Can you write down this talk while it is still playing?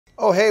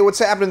Oh, hey, what's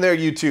happening there,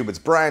 YouTube? It's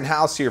Brian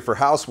House here for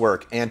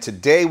Housework, and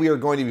today we are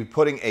going to be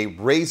putting a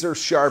razor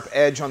sharp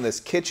edge on this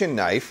kitchen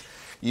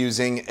knife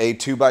using a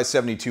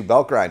 2x72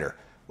 belt grinder.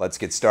 Let's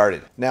get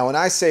started. Now, when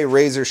I say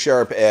razor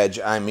sharp edge,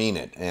 I mean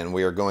it, and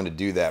we are going to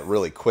do that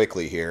really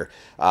quickly here.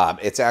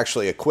 It's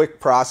actually a quick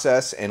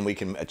process, and we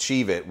can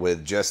achieve it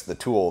with just the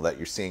tool that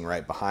you're seeing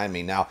right behind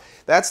me. Now,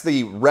 that's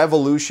the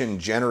Revolution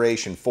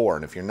Generation 4,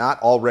 and if you're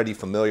not already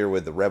familiar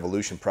with the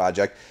Revolution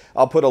project,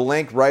 I'll put a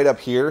link right up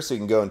here so you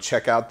can go and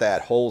check out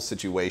that whole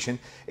situation.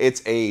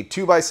 It's a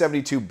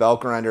 2x72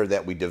 belt grinder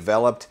that we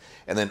developed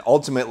and then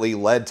ultimately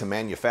led to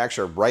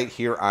manufacture right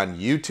here on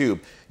YouTube.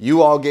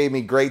 You all gave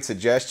me great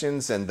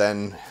suggestions, and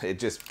then it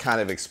just kind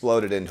of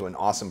exploded into an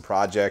awesome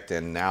project,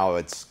 and now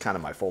it's kind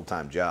of my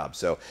full-time job.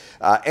 So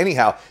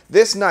anyhow,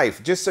 this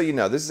knife, just so you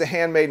know, this is a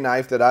handmade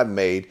knife that I've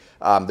made.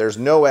 There's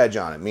no edge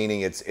on it,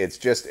 meaning it's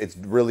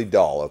really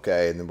dull,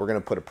 okay? And then we're gonna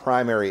put a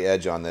primary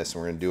edge on this,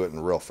 and we're gonna do it in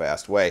a real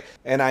fast way.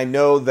 And I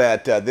know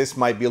that this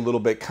might be a little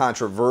bit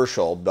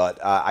controversial,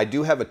 but I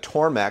do have a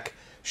Tormek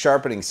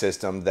sharpening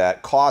system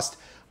that cost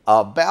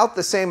about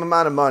the same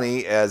amount of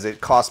money as it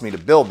cost me to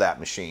build that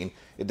machine.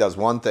 It does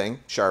one thing,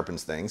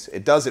 sharpens things.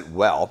 It does it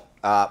well,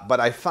 but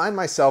I find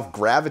myself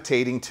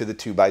gravitating to the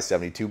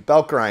 2x72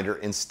 belt grinder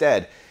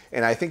instead.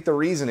 And I think the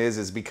reason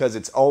is because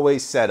it's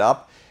always set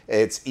up,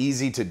 it's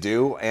easy to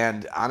do,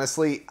 and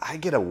honestly, I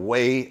get a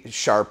way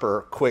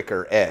sharper,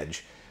 quicker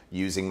edge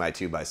using my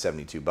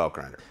 2x72 belt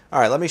grinder. All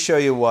right, let me show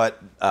you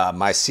what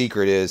my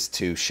secret is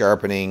to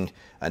sharpening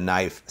a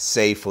knife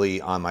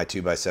safely on my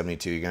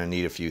 2x72. You're gonna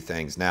need a few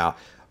things. Now,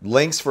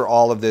 links for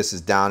all of this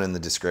is down in the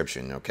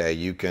description, okay?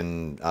 You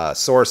can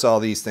source all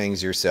these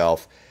things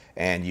yourself,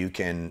 and you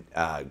can,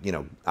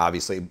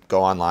 obviously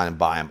go online and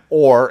buy them.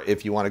 Or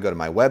if you want to go to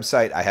my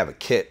website, I have a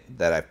kit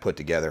that I've put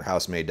together,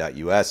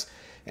 housemade.us,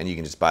 and you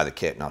can just buy the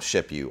kit and I'll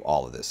ship you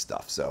all of this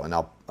stuff. So, and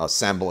I'll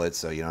assemble it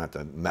so you don't have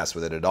to mess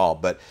with it at all.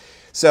 But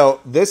so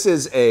this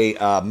is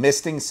a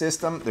misting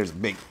system. There's a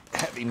big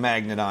heavy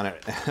magnet on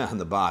it on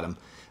the bottom,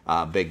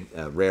 big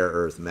rare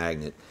earth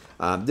magnet.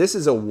 This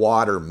is a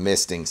water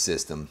misting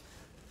system,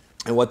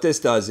 and what this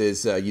does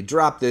is you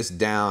drop this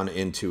down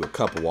into a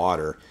cup of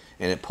water,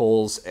 and it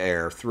pulls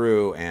air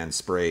through and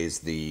sprays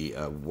the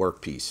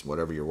workpiece,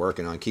 whatever you're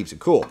working on, keeps it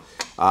cool.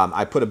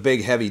 I put a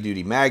big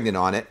heavy-duty magnet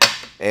on it,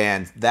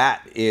 and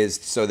that is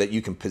so that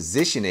you can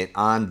position it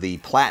on the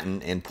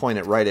platen and point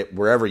it right at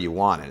wherever you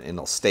want it, and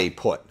it'll stay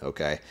put,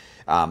 okay?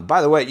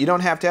 By the way, you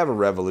don't have to have a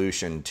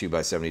Revolution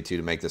 2x72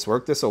 to make this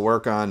work. This will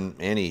work on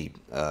any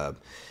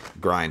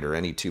grinder,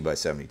 any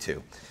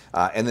 2x72.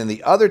 And then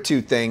the other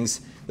two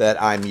things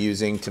that I'm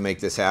using to make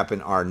this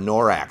happen are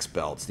Norax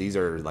belts. These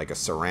are like a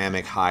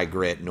ceramic high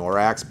grit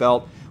Norax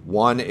belt.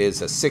 One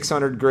is a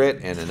 600 grit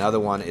and another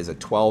one is a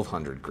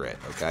 1200 grit,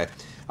 okay?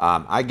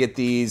 I get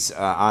these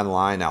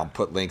online. I'll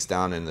put links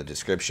down in the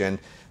description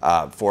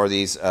for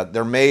these.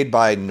 They're made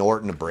by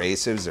Norton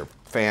Abrasives. They're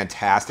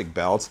fantastic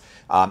belts.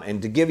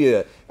 And to give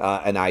you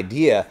an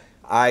idea,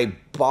 I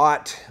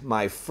bought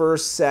my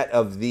first set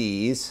of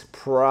these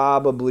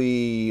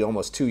probably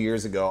almost 2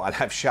 years ago, and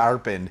I've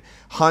sharpened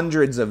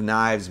hundreds of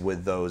knives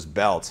with those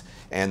belts,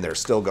 and they're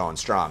still going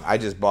strong. I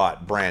just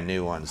bought brand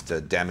new ones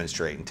to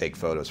demonstrate and take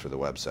photos for the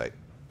website.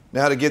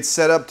 Now, to get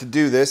set up to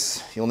do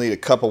this, you'll need a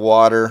cup of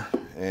water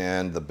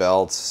and the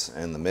belts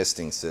and the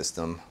misting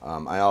system.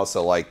 I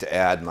also like to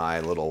add my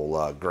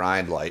little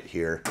grind light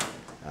here.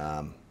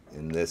 And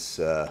this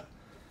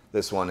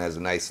one has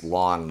a nice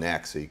long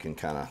neck, so you can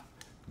kind of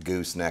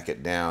gooseneck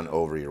it down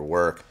over your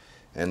work,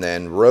 and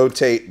then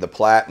rotate the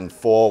platen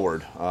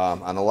forward.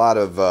 On a lot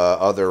of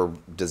other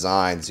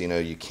designs,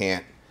 you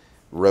can't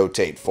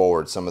rotate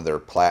forward. Some of their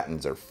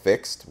platens are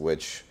fixed,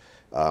 which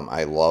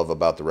I love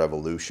about the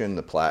Revolution.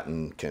 The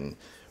platen can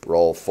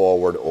roll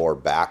forward or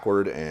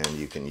backward, and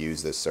you can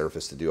use this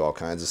surface to do all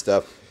kinds of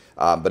stuff.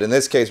 But in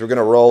this case, we're going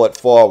to roll it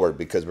forward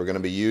because we're going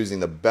to be using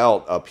the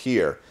belt up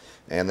here,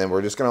 and then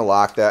we're just going to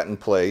lock that in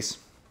place.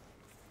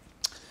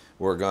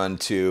 We're going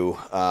to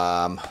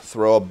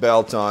throw a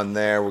belt on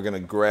there. We're going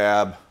to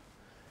grab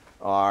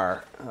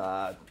our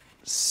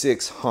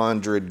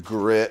 600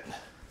 grit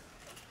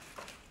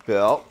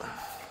belt,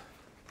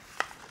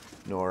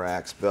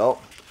 Norax belt.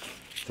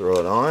 Throw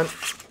it on.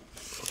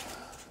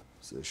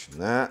 Position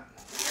that.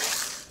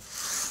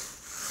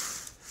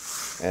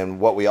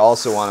 And what we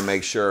also want to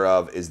make sure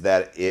of is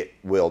that it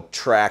will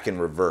track in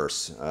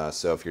reverse.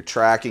 So if your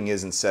tracking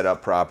isn't set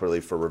up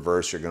properly for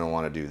reverse, you're going to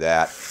want to do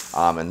that.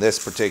 In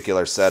this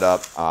particular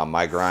setup,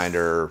 my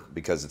grinder,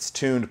 because it's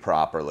tuned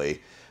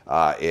properly,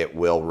 it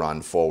will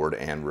run forward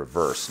and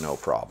reverse, no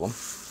problem.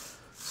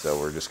 So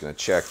we're just going to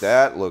check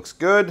that. Looks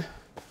good.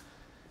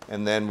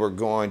 And then we're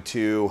going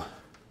to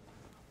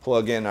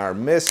plug in our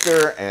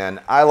mister, and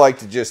I like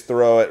to just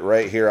throw it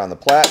right here on the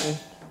platen.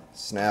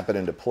 Snap it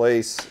into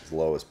place as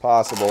low as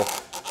possible.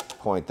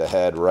 Point the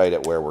head right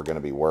at where we're going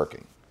to be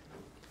working.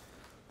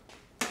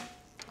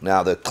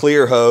 Now the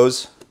clear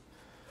hose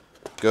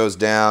goes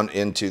down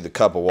into the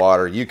cup of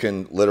water. You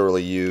can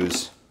literally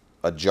use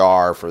a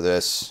jar for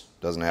this.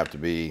 Doesn't have to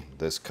be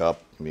this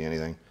cup, it can be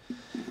anything.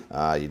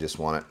 You just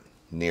want it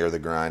near the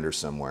grinder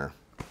somewhere.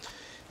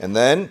 And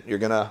then you're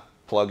going to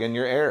plug in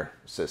your air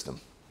system.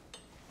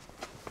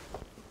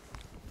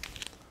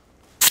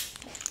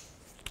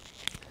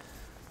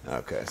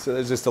 Okay, so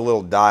there's just a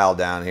little dial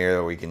down here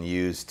that we can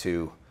use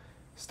to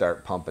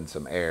start pumping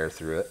some air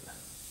through it.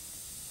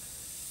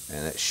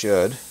 And it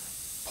should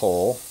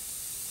pull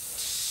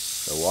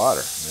the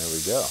water. There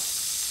we go.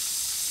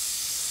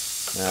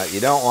 Now, you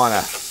don't want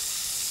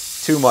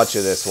too much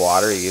of this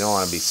water. You don't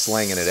want to be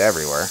slinging it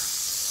everywhere.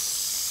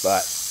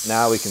 But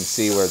now we can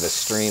see where the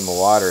stream of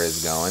water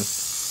is going.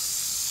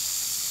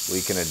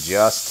 We can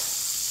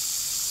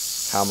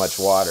adjust how much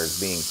water is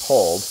being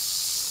pulled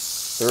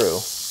through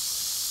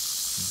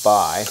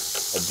by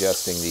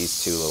adjusting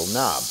these two little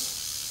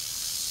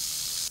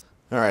knobs.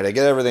 All right, I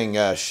get everything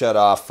shut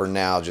off for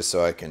now just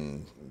so I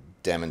can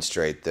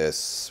demonstrate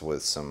this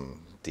with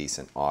some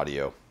decent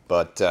audio.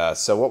 But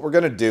so what we're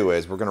going to do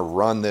is we're going to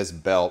run this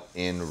belt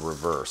in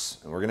reverse.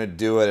 And we're going to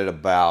do it at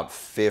about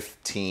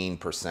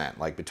 15%,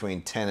 like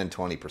between 10 and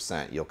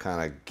 20%. You'll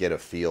kind of get a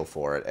feel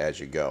for it as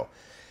you go.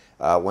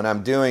 When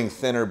I'm doing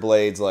thinner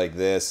blades like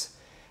this,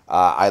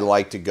 I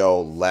like to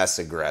go less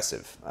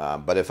aggressive.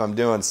 But if I'm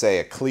doing, say,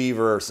 a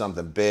cleaver or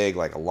something big,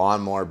 like a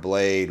lawnmower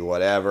blade,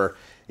 whatever,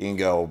 you can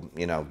go,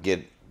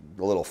 get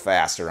a little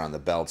faster on the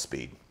belt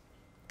speed.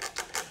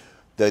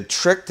 The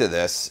trick to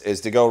this is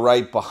to go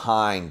right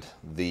behind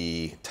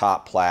the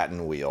top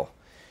platen wheel.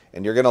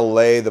 And you're going to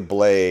lay the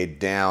blade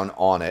down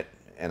on it.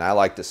 And I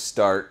like to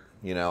start,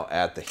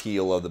 at the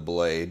heel of the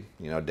blade,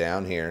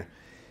 down here.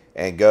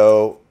 And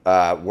go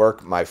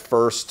work my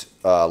first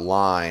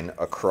line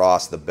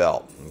across the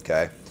belt,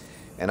 okay?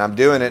 And I'm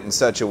doing it in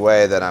such a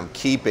way that I'm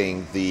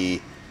keeping the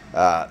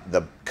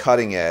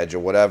cutting edge or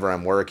whatever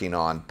I'm working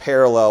on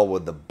parallel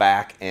with the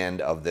back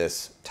end of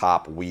this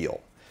top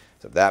wheel.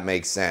 So if that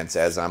makes sense,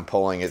 as I'm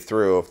pulling it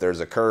through, if there's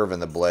a curve in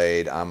the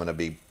blade, I'm going to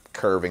be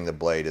curving the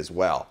blade as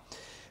well.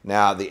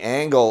 Now, the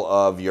angle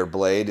of your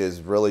blade is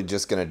really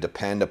just going to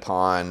depend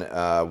upon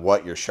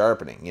what you're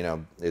sharpening.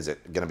 Is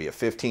it going to be a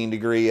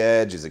 15-degree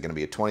edge? Is it going to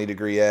be a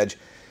 20-degree edge?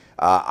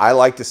 I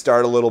like to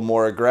start a little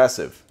more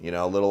aggressive,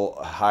 a little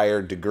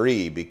higher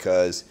degree,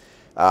 because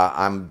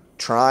I'm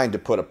trying to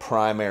put a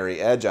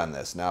primary edge on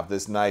this. Now, if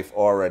this knife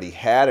already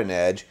had an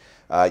edge,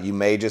 you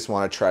may just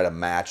want to try to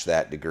match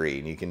that degree.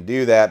 And you can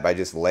do that by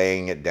just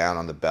laying it down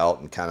on the belt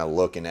and kind of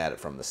looking at it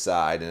from the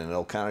side, and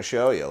it'll kind of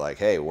show you, like,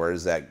 hey, where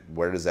does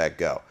that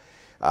go?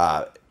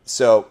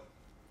 So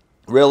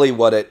really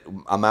what it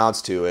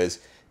amounts to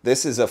is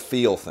this is a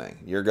feel thing.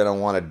 You're going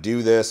to want to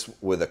do this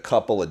with a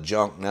couple of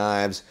junk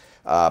knives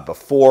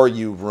before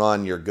you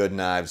run your good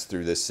knives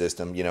through this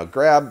system.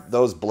 Grab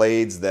those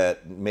blades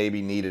that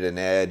maybe needed an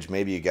edge.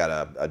 Maybe you got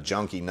a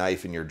junky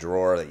knife in your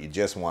drawer that you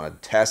just want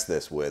to test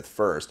this with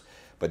first.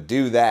 But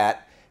do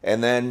that,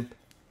 and then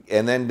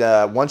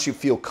once you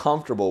feel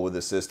comfortable with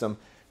the system,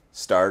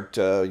 start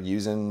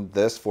using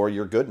this for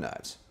your good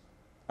knives.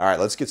 All right,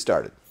 let's get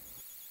started.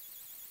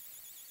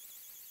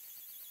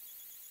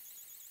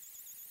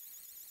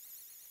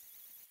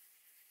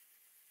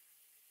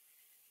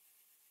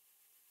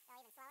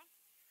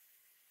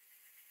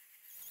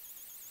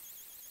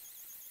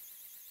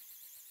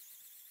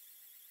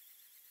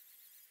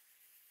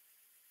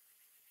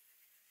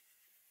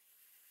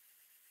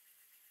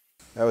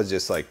 That was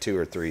just like 2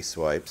 or 3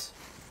 swipes,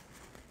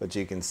 but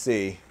you can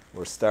see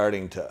we're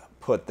starting to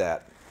put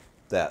that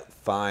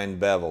fine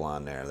bevel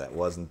on there that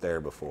wasn't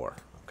there before,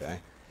 okay?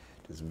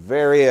 Just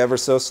very ever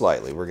so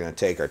slightly. We're going to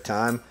take our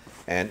time,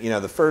 and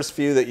the first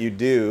few that you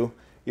do,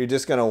 you're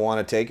just going to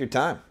want to take your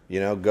time,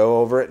 go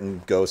over it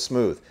and go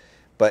smooth.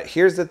 But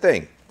here's the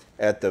thing,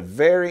 at the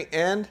very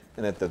end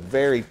and at the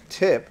very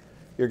tip,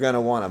 you're going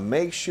to want to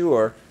make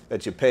sure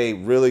that you pay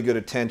really good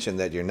attention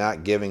that you're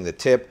not giving the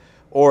tip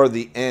or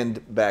the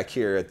end back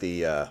here at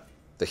the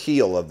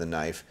heel of the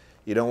knife.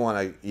 You don't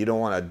want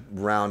to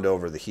round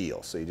over the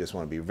heel, so you just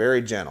want to be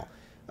very gentle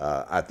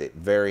at the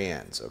very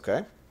ends.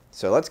 Okay,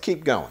 so let's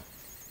keep going.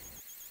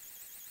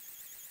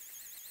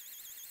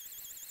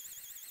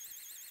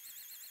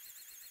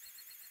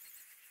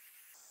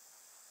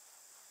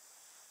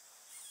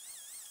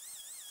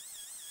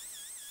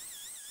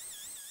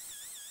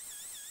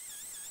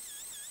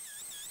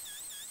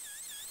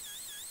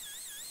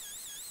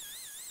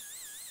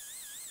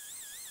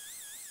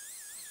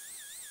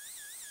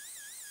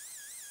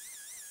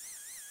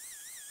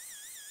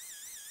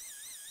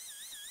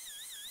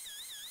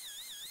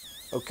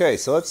 Okay,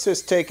 so let's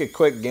just take a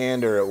quick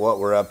gander at what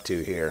we're up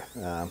to here.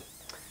 I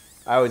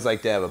always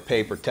like to have a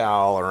paper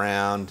towel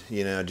around,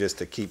 just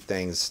to keep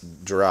things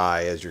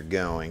dry as you're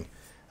going.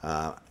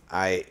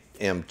 I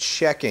am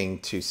checking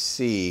to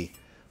see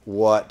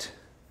what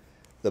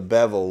the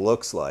bevel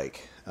looks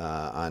like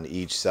on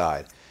each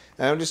side.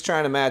 And I'm just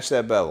trying to match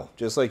that bevel,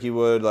 just like you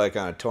would like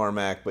on a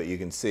Tormek, but you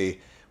can see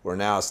we're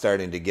now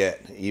starting to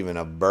get even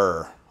a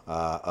burr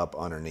up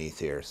underneath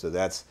here. So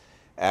that's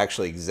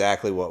actually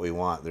exactly what we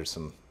want. There's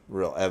some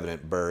real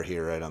evident burr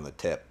here right on the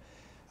tip.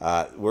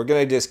 We're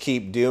going to just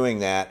keep doing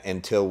that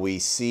until we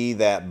see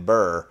that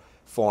burr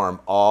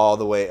form all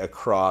the way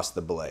across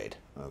the blade.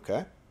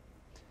 Okay.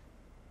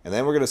 And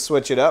then we're going to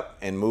switch it up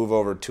and move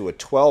over to a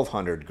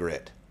 1200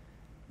 grit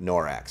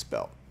Norax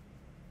belt.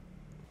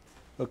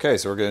 Okay,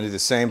 so we're going to do the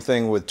same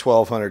thing with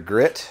 1200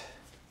 grit.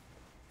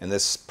 And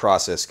this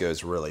process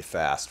goes really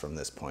fast from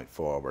this point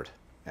forward.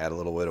 Add a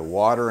little bit of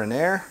water in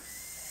there.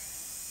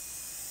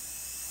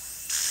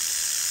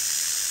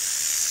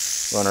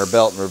 Run our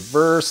belt in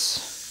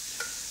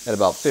reverse at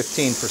about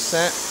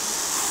 15%.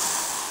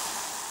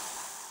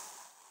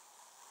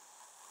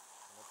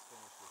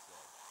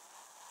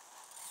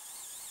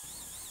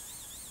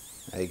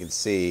 Now you can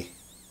see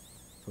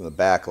from the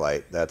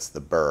backlight, that's the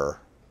burr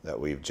that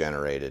we've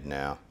generated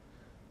now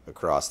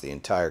across the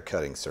entire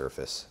cutting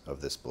surface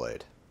of this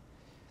blade.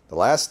 The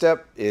last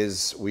step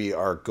is we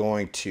are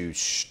going to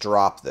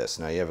strop this.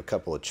 Now you have a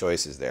couple of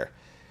choices there.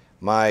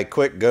 My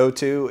quick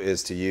go-to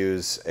is to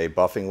use a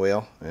buffing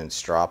wheel and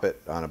strop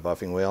it on a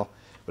buffing wheel.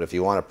 But if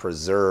you want to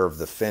preserve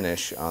the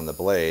finish on the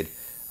blade,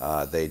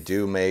 they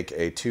do make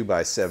a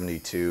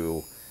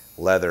 2x72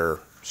 leather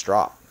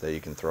strop that you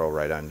can throw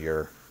right on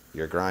your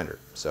grinder.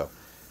 So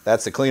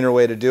that's the cleaner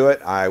way to do it.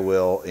 I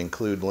will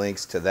include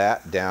links to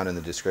that down in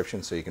the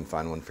description so you can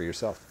find one for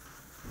yourself.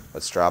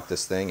 Let's drop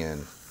this thing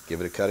and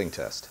give it a cutting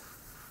test.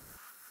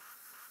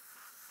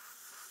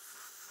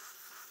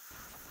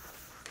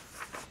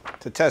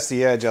 To test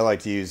the edge, I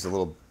like to use a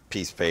little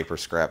piece of paper,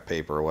 scrap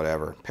paper or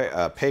whatever.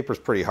 Paper's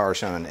pretty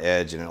harsh on an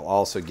edge, and it'll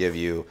also give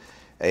you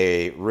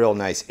a real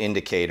nice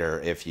indicator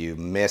if you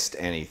missed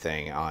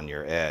anything on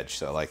your edge.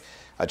 So like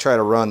I try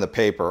to run the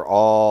paper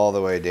all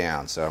the way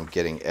down so I'm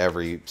getting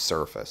every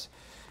surface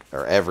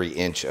or every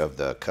inch of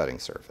the cutting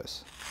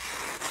surface.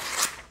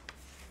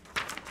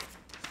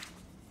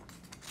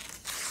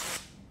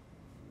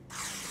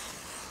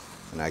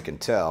 And I can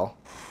tell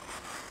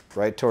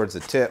right towards the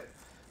tip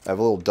I have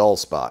a little dull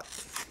spot,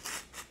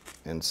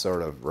 and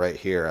sort of right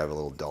here I have a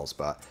little dull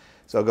spot.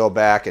 So I'll go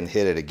back and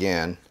hit it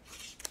again.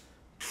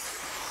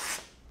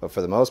 But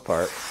for the most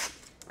part,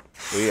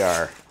 we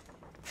are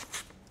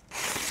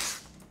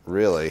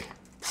really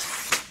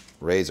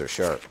razor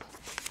sharp.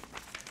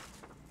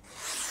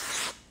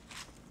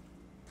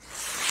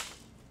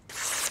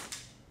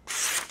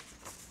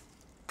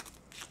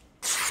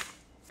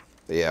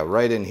 But yeah,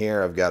 right in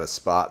here I've got a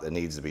spot that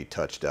needs to be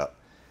touched up.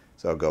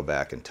 So I'll go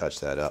back and touch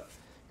that up,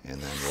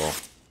 and then we'll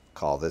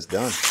call this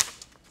done.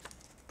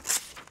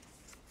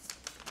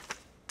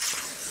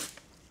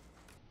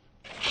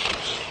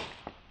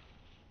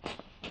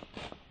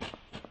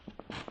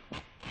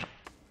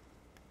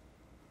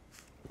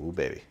 Ooh,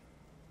 baby.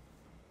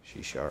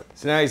 She's sharp.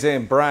 So now you're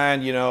saying,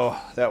 Brian, you know,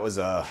 that was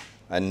a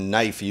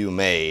knife you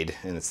made,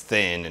 and it's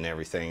thin and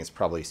everything. It's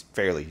probably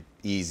fairly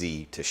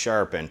easy to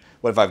sharpen.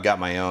 What if I've got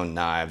my own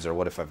knives, or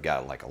what if I've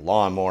got like a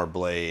lawnmower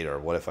blade, or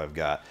what if I've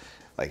got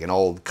like an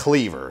old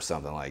cleaver or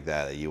something like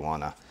that that you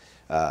want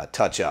to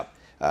touch up?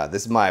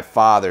 This is my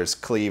father's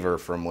cleaver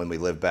from when we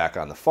lived back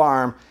on the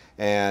farm,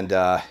 and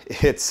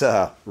it's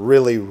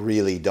really,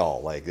 really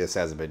dull. Like, this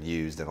hasn't been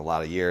used in a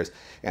lot of years,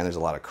 and there's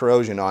a lot of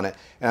corrosion on it.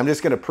 And I'm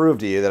just going to prove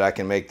to you that I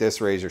can make this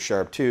razor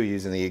sharp too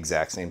using the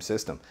exact same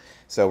system.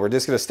 So we're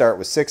just going to start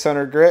with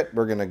 600 grit.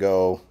 We're going to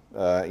go,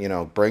 you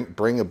know,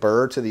 bring a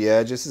burr to the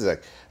edge. This is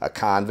a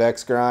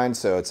convex grind,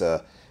 so it's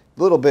a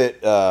little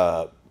bit,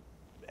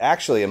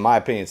 actually, in my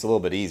opinion, it's a little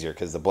bit easier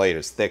because the blade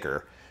is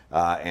thicker.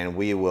 And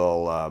we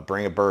will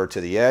bring a burr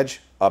to the edge,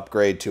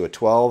 upgrade to a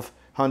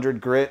 1200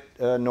 grit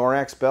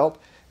Norax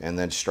belt, and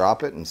then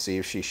strop it and see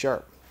if she's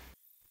sharp.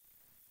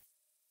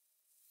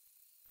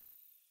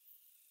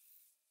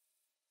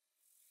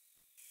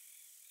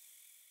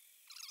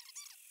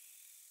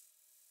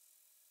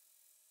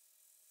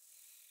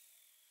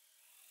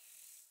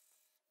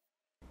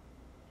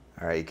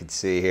 All right, you can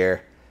see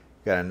here,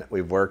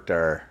 we've worked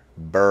our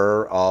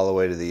burr all the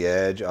way to the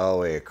edge, all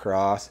the way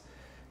across,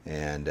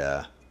 and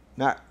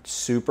not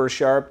super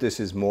sharp. This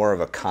is more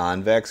of a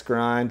convex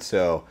grind,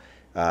 so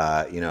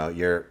you know,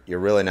 you're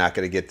really not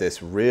going to get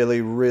this really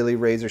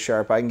razor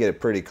sharp. I can get it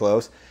pretty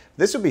close.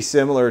 This would be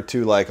similar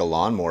to like a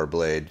lawnmower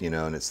blade, you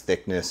know, in its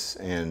thickness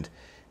and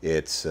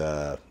its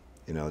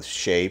you know,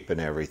 shape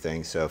and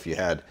everything. So if you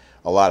had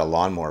a lot of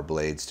lawnmower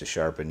blades to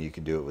sharpen, you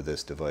could do it with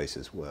this device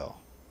as well.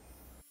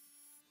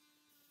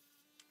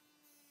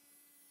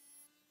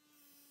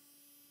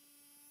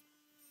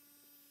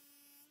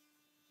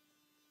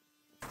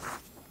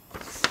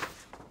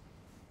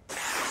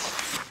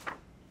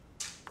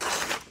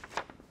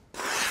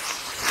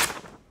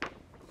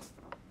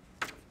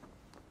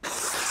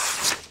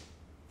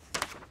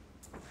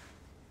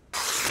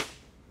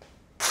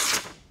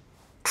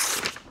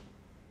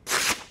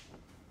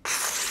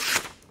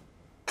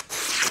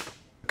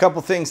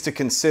 Couple things to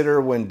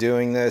consider when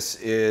doing this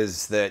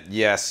is that,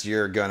 yes,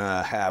 you're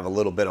gonna have a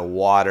little bit of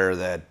water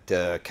that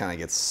kind of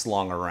gets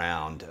slung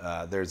around.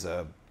 There's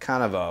a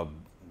kind of a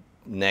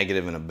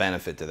negative and a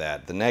benefit to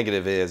that. The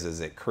negative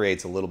is it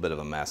creates a little bit of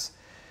a mess,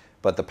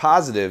 but the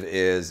positive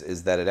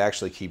is that it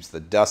actually keeps the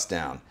dust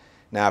down.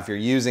 Now, if you're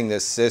using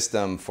this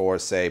system for,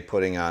 say,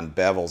 putting on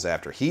bevels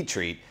after heat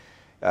treat,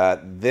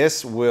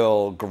 this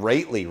will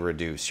greatly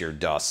reduce your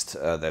dust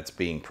that's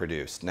being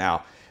produced.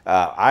 Now,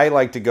 I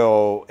like to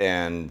go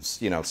and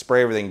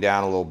spray everything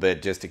down a little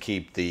bit just to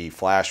keep the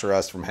flash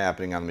rust from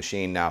happening on the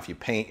machine. Now, if you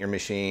paint your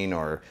machine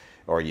or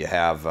you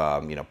have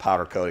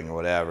powder coating or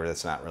whatever,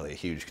 that's not really a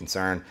huge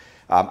concern.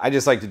 I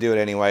just like to do it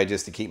anyway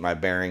just to keep my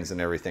bearings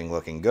and everything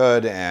looking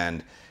good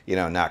and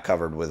not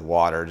covered with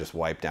water. Just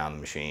wipe down the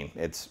machine.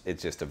 It's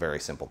just a very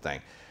simple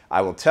thing.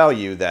 I will tell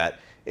you that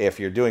if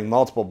you're doing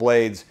multiple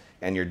blades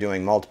and you're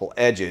doing multiple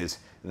edges,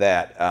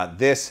 that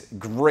this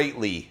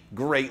greatly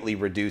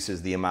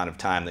reduces the amount of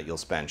time that you'll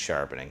spend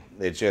sharpening.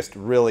 It just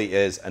really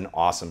is an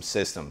awesome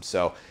system.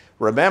 So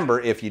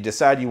remember, if you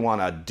decide you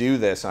want to do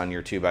this on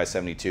your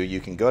 2x72, you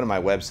can go to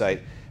my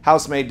website,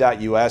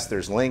 housemade.us.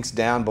 There's links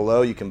down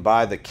below. You can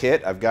buy the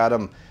kit. I've got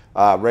them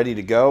ready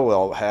to go.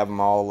 We'll have them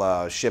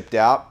all shipped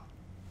out.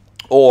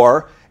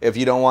 Or if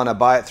you don't want to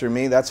buy it through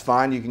me, that's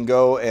fine. You can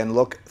go and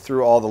look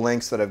through all the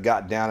links that I've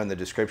got down in the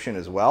description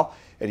as well,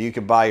 and you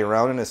can buy your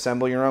own and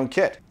assemble your own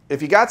kit.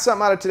 If you got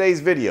something out of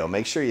today's video,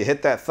 make sure you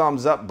hit that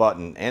thumbs up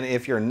button. And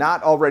if you're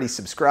not already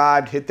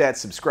subscribed, hit that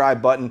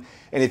subscribe button.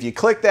 And if you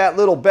click that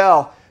little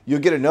bell,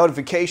 you'll get a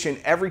notification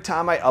every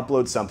time I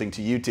upload something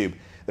to YouTube.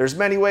 There's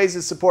many ways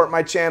to support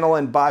my channel,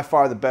 and by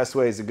far the best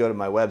way is to go to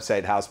my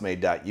website,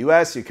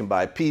 housemade.us. You can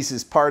buy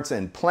pieces, parts,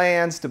 and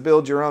plans to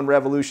build your own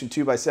Revolution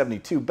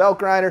 2x72 belt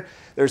grinder.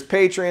 There's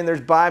Patreon,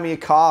 there's Buy Me a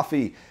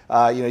Coffee.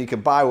 You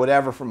can buy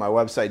whatever from my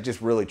website. It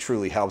just really,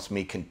 truly helps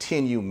me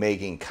continue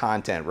making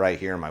content right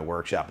here in my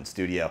workshop and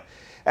studio.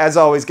 As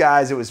always,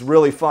 guys, it was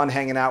really fun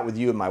hanging out with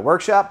you in my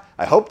workshop.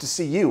 I hope to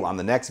see you on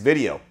the next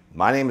video.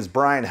 My name is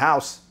Brian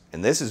House,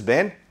 and this has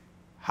been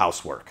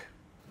Housework.